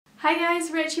Hi guys,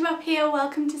 rachybop here,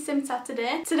 welcome to Sim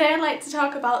Saturday. Today I'd like to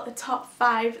talk about the top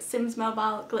 5 Sims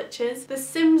Mobile glitches. The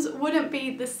Sims wouldn't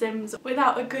be The Sims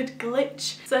without a good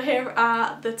glitch, so here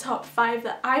are the top 5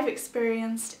 that I've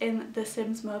experienced in The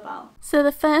Sims Mobile. So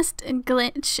the first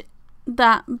glitch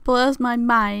that blows my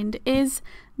mind is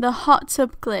the hot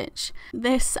tub glitch.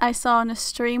 This I saw on a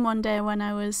stream one day when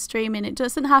I was streaming. It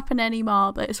doesn't happen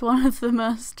anymore, but it's one of the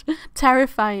most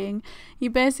terrifying.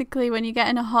 You basically, when you get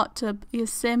in a hot tub, your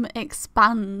sim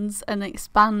expands and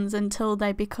expands until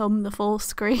they become the full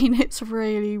screen. It's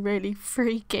really, really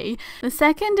freaky. The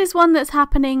second is one that's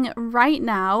happening right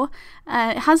now.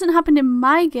 It hasn't happened in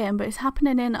my game, but it's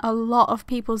happening in a lot of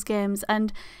people's games,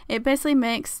 and it basically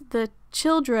makes the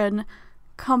children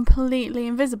completely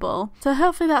invisible. So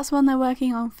hopefully that's one they're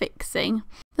working on fixing.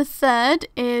 The third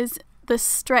is the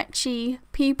stretchy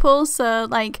people. So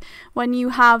like when you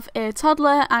have a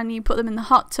toddler and you put them in the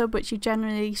hot tub, which you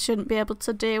generally shouldn't be able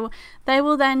to do, they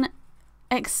will then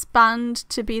expand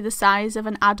to be the size of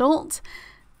an adult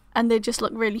and they just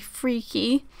look really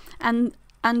freaky.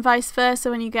 And vice versa,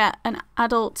 when you get an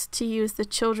adult to use the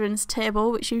children's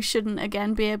table, which you shouldn't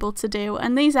again be able to do,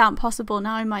 and these aren't possible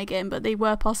now in my game, but they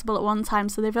were possible at one time,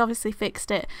 so they've obviously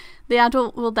fixed it. The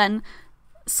adult will then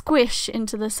squish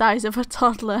into the size of a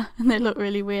toddler and they look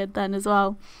really weird then as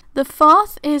well. The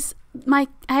fourth is I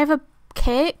have a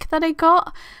cake that I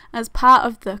got as part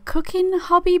of the cooking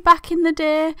hobby back in the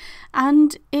day,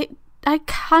 and I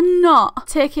cannot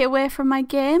take it away from my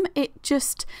game. It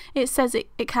says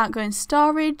it can't go in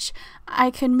storage.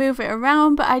 I can move it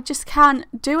around, but I just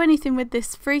can't do anything with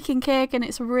this freaking cake, and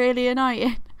it's really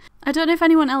annoying. I don't know if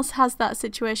anyone else has that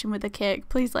situation with the cake.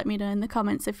 Please let me know in the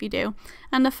comments if you do.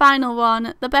 And the final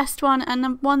one, the best one, and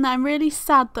the one that I'm really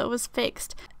sad that was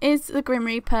fixed, is the Grim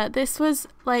Reaper. This was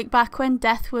like back when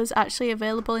death was actually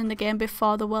available in the game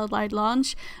before the worldwide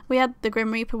launch. We had the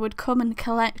Grim Reaper would come and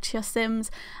collect your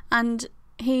Sims, and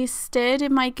he stayed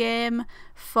in my game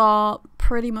for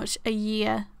pretty much a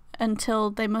year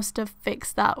until they must have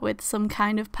fixed that with some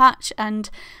kind of patch, and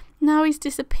now he's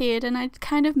disappeared, and I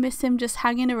kind of miss him just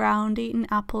hanging around eating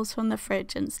apples from the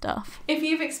fridge and stuff. If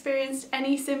you've experienced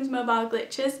any Sims Mobile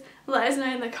glitches, let us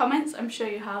know in the comments, I'm sure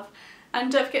you have.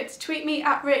 And don't forget to tweet me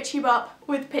at rachybop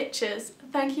with pictures.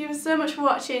 Thank you so much for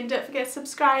watching, don't forget to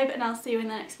subscribe, and I'll see you in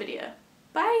the next video.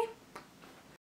 Bye!